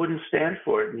people wouldn't stand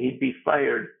for it and he'd be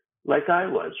fired like I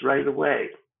was right away.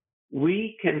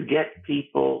 We can get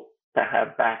people to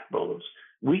have backbones.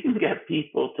 We can get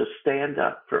people to stand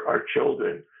up for our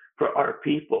children, for our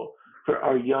people, for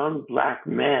our young Black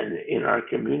men in our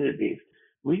communities.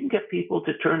 We can get people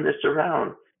to turn this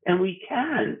around, and we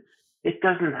can. It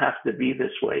doesn't have to be this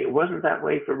way. It wasn't that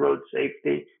way for road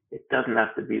safety. It doesn't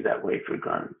have to be that way for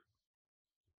guns.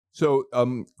 So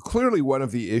clearly one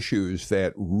of the issues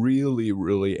that really,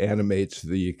 really animates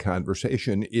the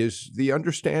conversation is the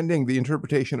understanding, the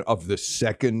interpretation of the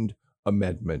Second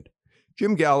Amendment.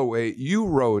 Jim Galloway, you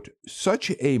wrote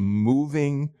such a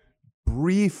moving,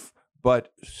 brief,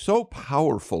 but so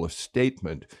powerful a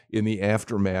statement in the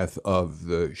aftermath of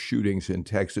the shootings in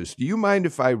Texas. Do you mind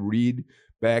if I read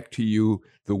back to you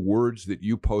the words that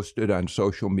you posted on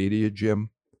social media, Jim?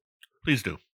 Please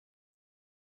do.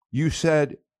 You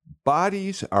said,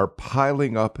 "Bodies are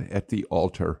piling up at the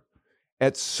altar.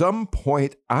 At some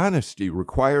point, honesty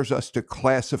requires us to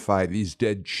classify these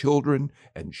dead children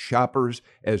and shoppers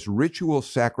as ritual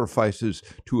sacrifices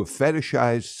to a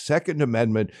fetishized Second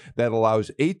Amendment that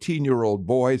allows 18-year-old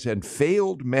boys and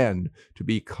failed men to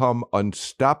become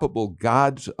unstoppable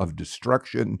gods of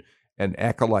destruction and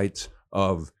acolytes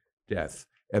of death."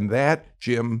 And that,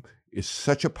 Jim, is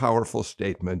such a powerful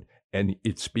statement, and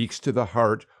it speaks to the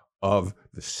heart of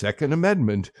the Second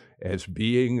Amendment as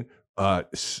being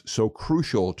so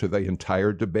crucial to the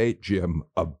entire debate, Jim,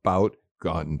 about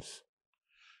guns.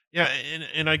 Yeah,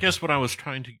 and I guess what I was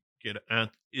trying to get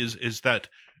at is that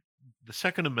the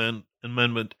Second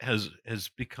Amendment has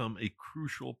become a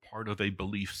crucial part of a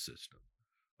belief system,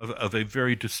 of a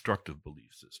very destructive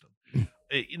belief system.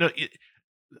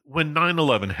 When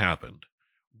 9/11 happened,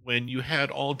 when you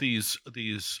had all these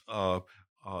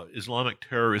Islamic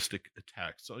terroristic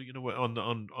attacks, so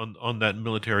on that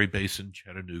military base in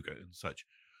Chattanooga and such,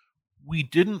 we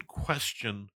didn't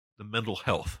question the mental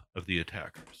health of the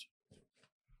attackers.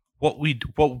 What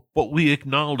we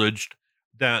acknowledged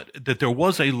that there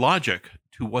was a logic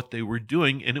to what they were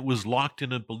doing, and it was locked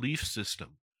in a belief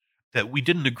system that we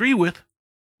didn't agree with.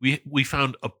 We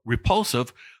found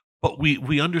repulsive, but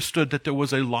we understood that there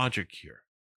was a logic here,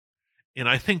 and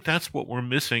I think that's what we're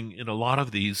missing in a lot of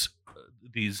these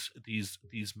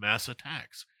mass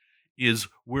attacks, is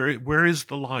where is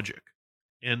the logic?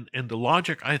 And the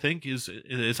logic, I think, is,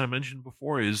 as I mentioned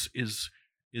before, is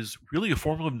really a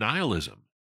form of nihilism.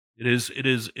 It is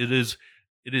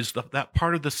that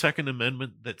part of the Second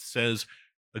Amendment that says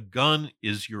a gun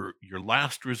is your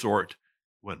last resort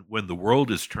when the world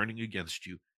is turning against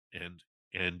you,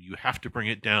 and you have to bring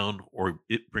it down or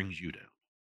it brings you down.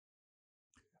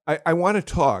 I want to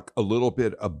talk a little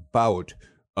bit about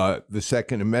the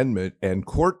Second Amendment and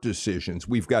court decisions.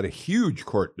 We've got a huge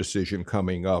court decision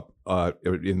coming up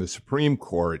in the Supreme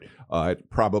Court,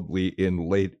 probably in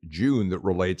late June, that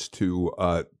relates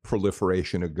to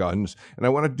proliferation of guns. And I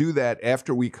want to do that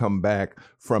after we come back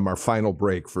from our final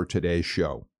break for today's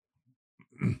show.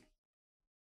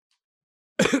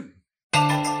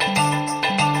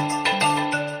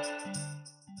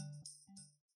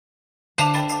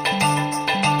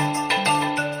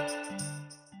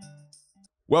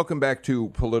 Welcome back to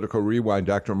Political Rewind.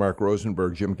 Dr. Mark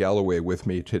Rosenberg, Jim Galloway with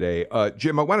me today.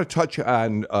 Jim, I want to touch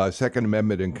on Second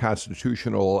Amendment and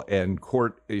constitutional and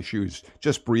court issues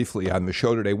just briefly on the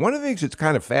show today. One of the things that's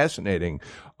kind of fascinating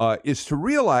is to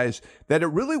realize that it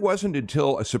really wasn't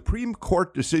until a Supreme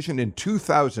Court decision in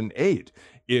 2008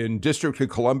 in District of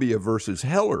Columbia versus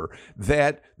Heller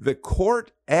that the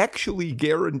court actually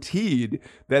guaranteed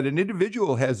that an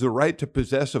individual has the right to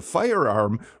possess a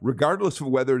firearm regardless of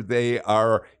whether they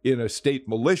are in a state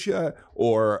militia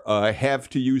or have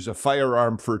to use a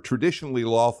firearm for traditionally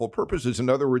lawful purposes. In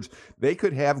other words, they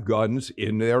could have guns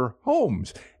in their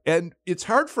homes. And it's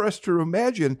hard for us to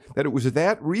imagine that it was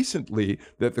that recently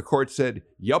that the court said,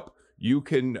 yup, you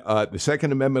can, the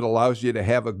Second Amendment allows you to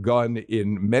have a gun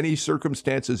in many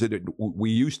circumstances that we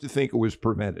used to think it was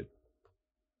prevented.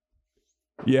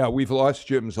 Yeah, we've lost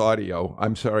Jim's audio.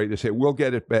 I'm sorry to say. We'll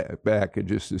get it back in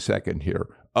just a second here.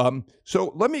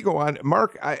 So let me go on.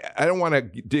 Mark, I don't want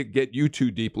to get you too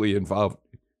deeply involved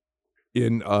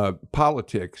in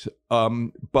politics,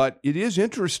 but it is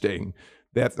interesting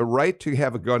that the right to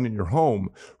have a gun in your home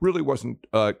really wasn't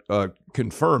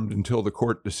confirmed until the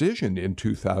court decision in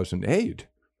 2008.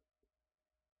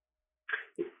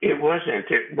 It wasn't.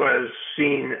 It was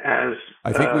seen as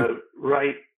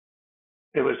right.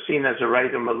 It was seen as a right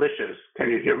of militias. Can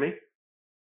you hear me?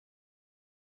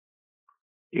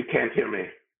 You can't hear me.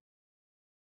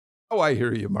 Oh, I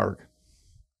hear you, Mark.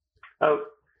 Oh,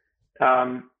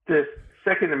 the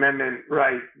Second Amendment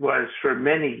right was for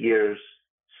many years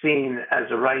seen as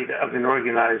a right of an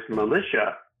organized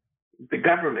militia, the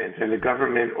government and the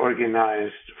government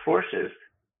organized forces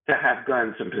to have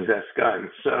guns and possess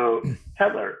guns. So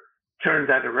Heller turned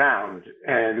that around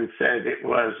and said it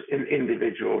was an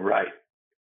individual right.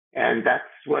 And that's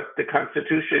what the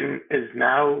Constitution is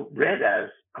now read as,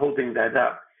 holding that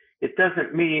up. It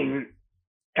doesn't mean,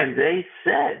 and they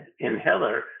said in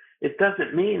Heller, it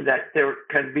doesn't mean that there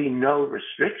can be no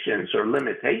restrictions or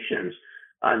limitations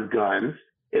on guns.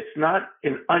 It's not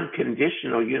an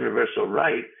unconditional universal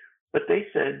right, but they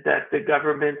said that the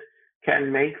government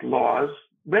can make laws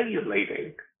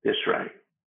regulating this right.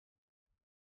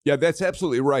 Yeah, that's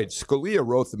absolutely right. Scalia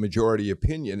wrote the majority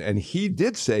opinion, and he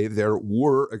did say there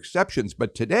were exceptions.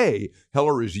 But today,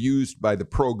 Heller is used by the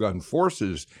pro-gun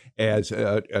forces as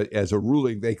a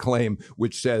ruling, they claim,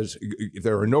 which says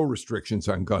there are no restrictions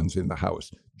on guns in the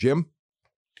house. Jim?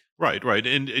 Right.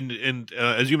 And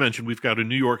as you mentioned, we've got the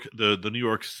New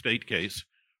York State case,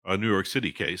 New York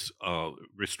City case,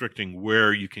 restricting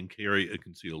where you can carry a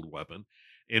concealed weapon.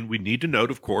 And we need to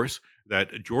note, of course,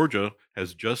 that Georgia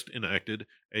has just enacted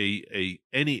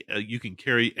you can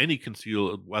carry any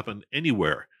concealed weapon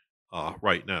anywhere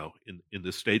right now in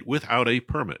the state without a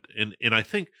permit. And I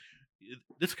think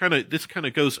this kind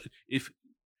of goes. If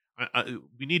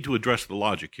we need to address the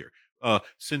logic here,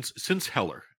 since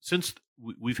Heller, since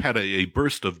we've had a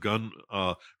burst of gun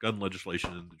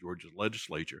legislation in the Georgia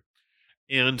legislature,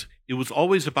 and it was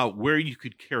always about where you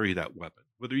could carry that weapon.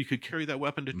 Whether you could carry that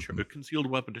weapon to church, a concealed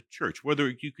weapon to church, whether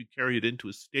you could carry it into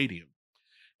a stadium.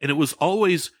 And it was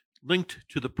always linked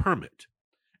to the permit.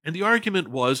 And the argument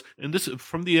was, and this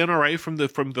from the NRA, from the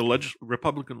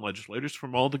Republican legislators,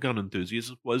 from all the gun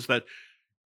enthusiasts, was that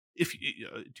if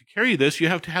to carry this, you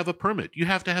have to have a permit. You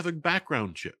have to have a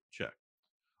background check.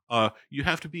 You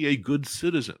have to be a good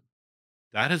citizen.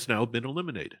 That has now been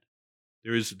eliminated.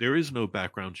 There is no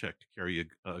background check to carry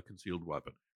a concealed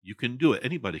weapon. You can do it.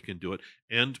 Anybody can do it,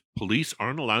 and police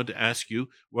aren't allowed to ask you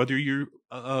whether you're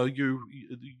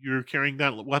carrying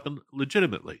that weapon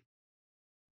legitimately.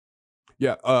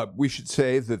 Yeah, we should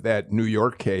say that New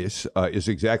York case is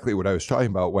exactly what I was talking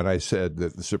about when I said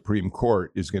that the Supreme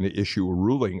Court is going to issue a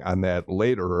ruling on that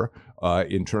later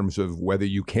in terms of whether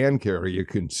you can carry a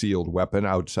concealed weapon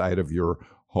outside of your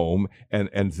home, and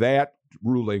that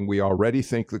ruling, we already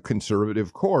think the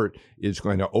conservative court is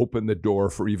going to open the door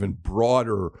for even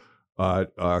broader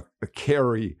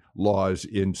carry laws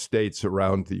in states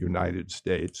around the United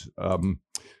States.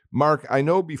 Mark, I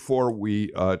know before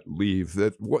we leave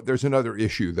that there's another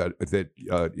issue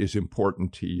that is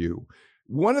important to you.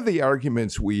 One of the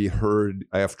arguments we heard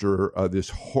after this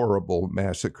horrible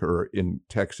massacre in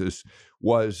Texas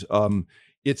was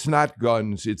it's not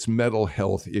guns, it's mental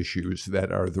health issues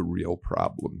that are the real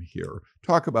problem here.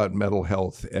 Talk about mental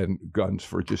health and guns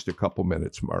for just a couple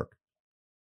minutes, Mark.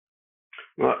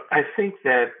 Well, I think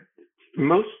that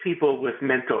most people with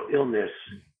mental illness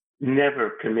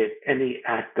never commit any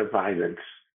act of violence.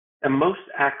 And most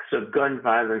acts of gun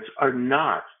violence are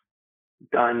not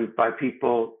done by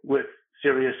people with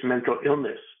serious mental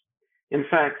illness. In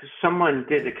fact, someone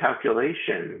did a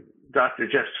calculation, Dr.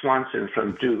 Jeff Swanson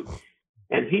from Duke,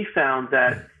 and he found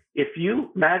that if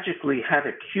you magically had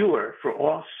a cure for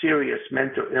all serious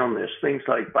mental illness, things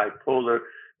like bipolar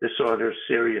disorder,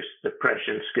 serious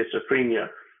depression, schizophrenia,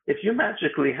 if you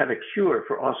magically had a cure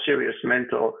for all serious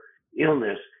mental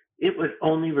illness, it would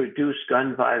only reduce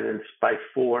gun violence by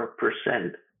 4%.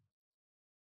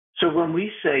 So when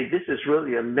we say this is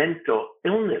really a mental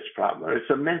illness problem, or it's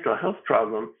a mental health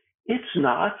problem, it's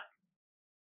not.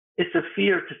 It's a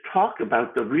fear to talk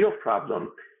about the real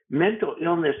problem. Mental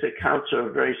illness accounts for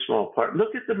a very small part.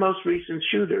 Look at the most recent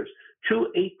shooters, 2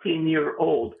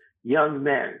 18-year-old young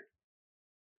men.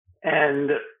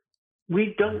 And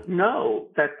we don't know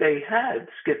that they had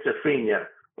schizophrenia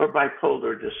or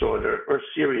bipolar disorder or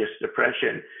serious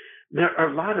depression. There are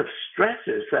a lot of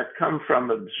stresses that come from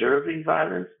observing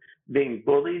violence, being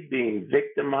bullied, being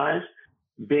victimized,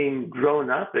 being grown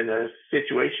up in a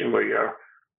situation where you're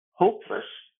hopeless.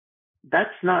 That's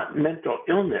not mental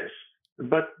illness,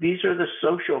 but these are the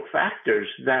social factors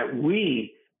that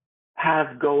we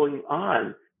have going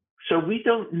on. So we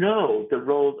don't know the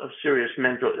role of serious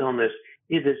mental illness.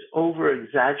 It is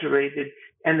over-exaggerated,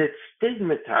 and it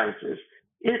stigmatizes.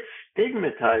 It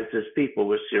stigmatizes people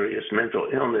with serious mental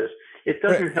illness. It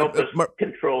doesn't help us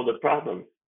control the problem.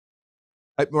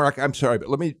 Mark, I'm sorry, but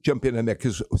let me jump in on that,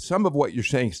 because some of what you're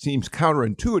saying seems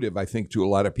counterintuitive, I think, to a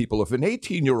lot of people. If an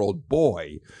 18-year-old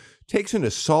boy takes an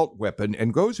assault weapon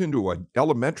and goes into an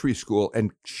elementary school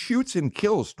and shoots and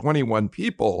kills 21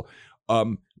 people,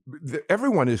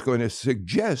 everyone is going to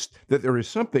suggest that there is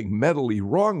something mentally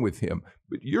wrong with him.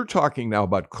 But you're talking now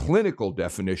about clinical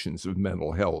definitions of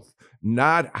mental health,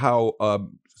 not how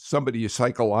somebody's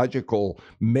psychological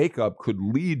makeup could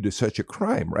lead to such a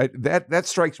crime, right? That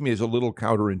strikes me as a little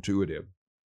counterintuitive.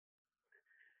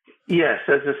 Yes,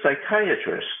 as a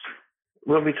psychiatrist,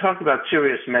 when we talk about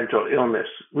serious mental illness,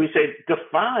 we say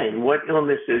define what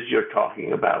illnesses you're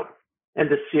talking about. And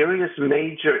the serious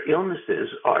major illnesses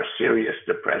are serious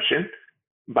depression,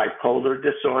 bipolar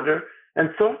disorder, and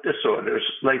thought disorders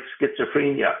like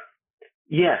schizophrenia.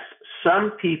 Yes,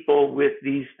 some people with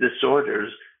these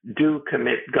disorders do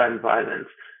commit gun violence,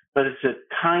 but it's a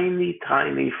tiny,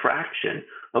 tiny fraction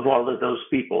of all of those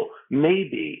people,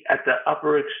 maybe at the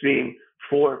upper extreme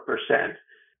 4%.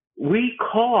 We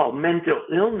call mental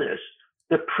illness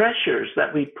the pressures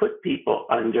that we put people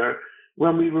under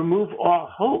when we remove all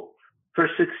hope for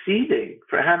succeeding,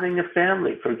 for having a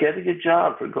family, for getting a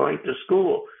job, for going to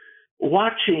school,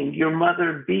 watching your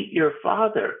mother beat your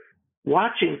father,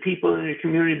 watching people in your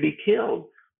community be killed.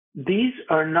 These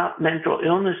are not mental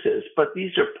illnesses, but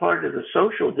these are part of the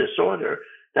social disorder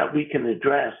that we can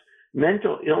address.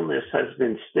 Mental illness has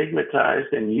been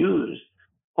stigmatized and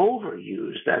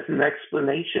overused as an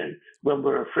explanation when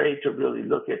we're afraid to really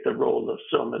look at the role of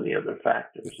so many other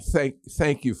factors.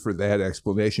 Thank you for that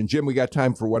explanation. Jim, we got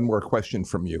time for one more question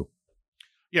from you.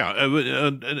 Yeah,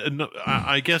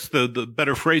 I guess the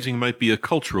better phrasing might be a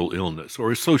cultural illness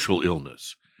or a social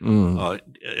illness, if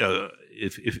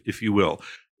you will.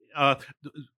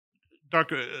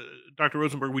 Dr.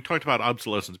 Rosenberg, we talked about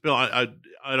obsolescence. Bill,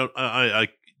 I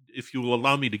if you will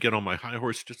allow me to get on my high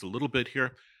horse just a little bit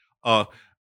here.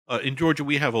 In Georgia,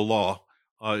 we have a law.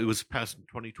 It was passed in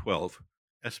 2012,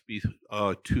 SB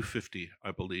 250,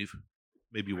 I believe,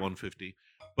 maybe 150.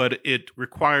 But it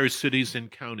requires cities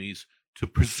and counties to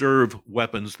preserve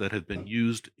weapons that have been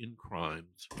used in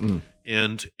crimes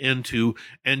and to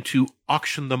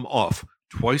auction them off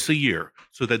twice a year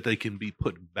so that they can be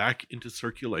put back into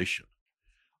circulation.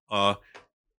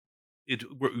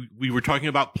 We were talking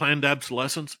about planned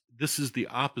obsolescence. This is the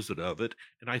opposite of it,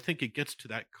 and I think it gets to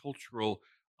that cultural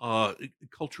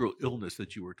illness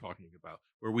that you were talking about,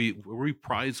 where we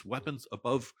prize weapons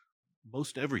above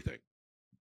most everything.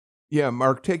 Yeah,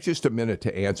 Mark, take just a minute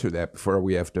to answer that before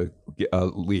we have to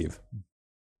leave.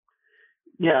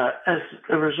 Yeah, as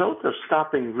a result of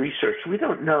stopping research, we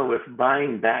don't know if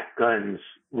buying back guns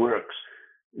works.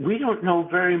 We don't know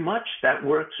very much that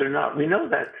works or not. We know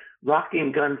that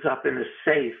locking guns up in a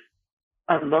safe,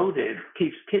 unloaded,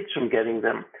 keeps kids from getting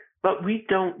them. But we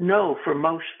don't know for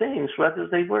most things whether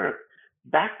they work.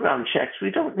 Background checks,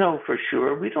 we don't know for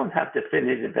sure. We don't have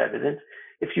definitive evidence.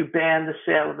 If you ban the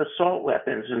sale of assault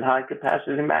weapons and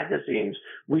high-capacity magazines,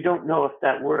 we don't know if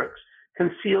that works.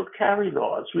 Concealed carry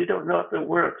laws, we don't know if it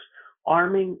works.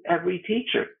 Arming every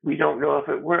teacher, we don't know if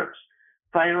it works.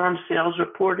 Firearm sales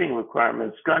reporting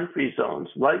requirements, gun-free zones,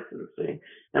 licensing,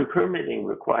 and permitting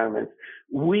requirements.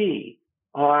 We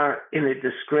are in a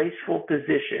disgraceful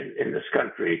position in this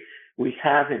country. We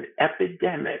have an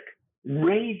epidemic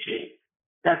raging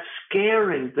that's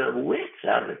scaring the wits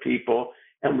out of people,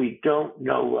 and we don't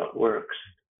know what works.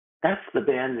 That's the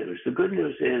bad news. The good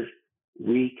news is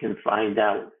we can find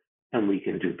out and we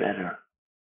can do better.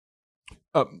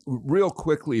 Real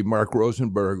quickly, Mark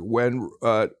Rosenberg, when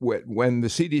the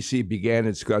CDC began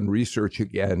its gun research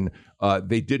again,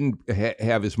 they didn't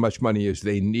have as much money as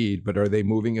they need, but are they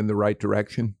moving in the right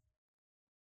direction?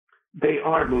 They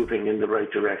are moving in the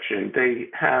right direction. They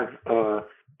have a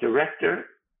director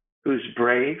who's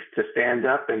brave to stand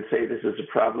up and say this is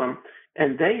a problem,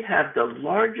 and they have the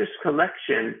largest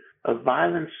collection of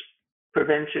violence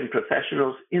prevention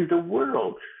professionals in the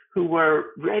world who are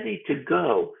ready to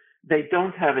go. They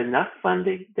don't have enough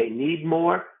funding. They need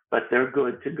more, but they're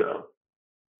good to go.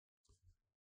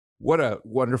 What a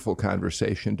wonderful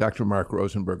conversation. Dr. Mark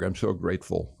Rosenberg, I'm so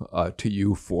grateful to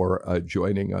you for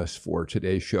joining us for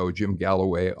today's show. Jim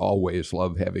Galloway, always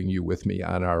love having you with me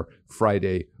on our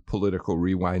Friday Political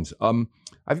Rewinds.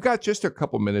 I've got just a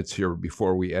couple minutes here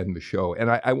before we end the show,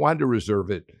 and I wanted to reserve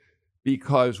it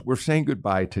because we're saying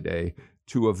goodbye today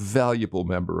to a valuable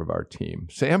member of our team.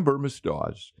 Sam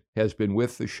Bermas-Dawes has been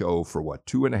with the show for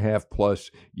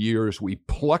 2.5+ years. We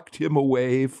plucked him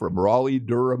away from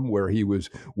Raleigh-Durham, where he was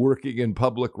working in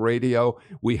public radio.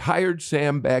 We hired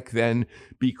Sam back then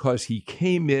because he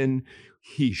came in,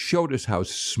 he showed us how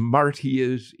smart he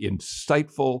is,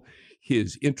 insightful.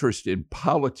 His interest in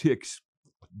politics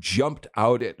jumped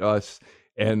out at us.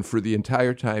 And for the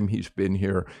entire time he's been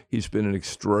here, he's been an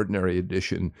extraordinary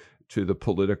addition to the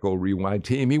Political Rewind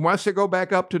team. He wants to go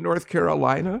back up to North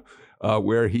Carolina,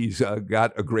 where he's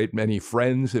got a great many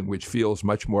friends and which feels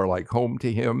much more like home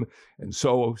to him. And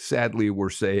so sadly, we're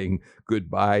saying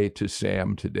goodbye to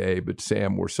Sam today. But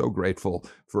Sam, we're so grateful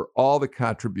for all the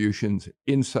contributions,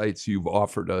 insights you've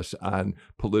offered us on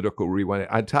Political Rewind.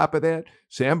 On top of that,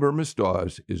 Sam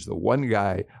Bermas-Dawes is the one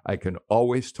guy I can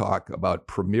always talk about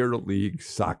Premier League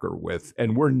soccer with.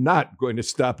 And we're not going to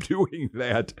stop doing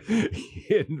that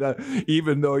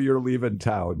even though you're leaving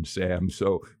town, Sam.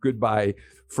 So goodbye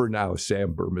for now,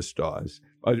 Sam Bermas-Dawes.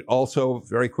 Also,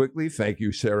 very quickly, thank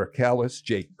you, Sarah Callis,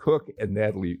 Jake Cook, and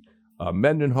Natalie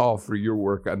Mendenhall for your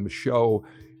work on the show.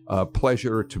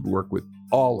 Pleasure to work with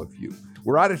all of you.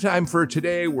 We're out of time for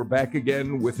today. We're back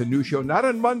again with a new show. Not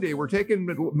on Monday. We're taking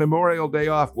Memorial Day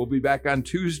off. We'll be back on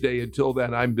Tuesday. Until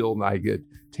then, I'm Bill Nigut.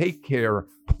 Take care.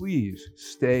 Please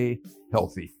stay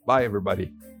healthy. Bye,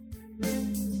 everybody.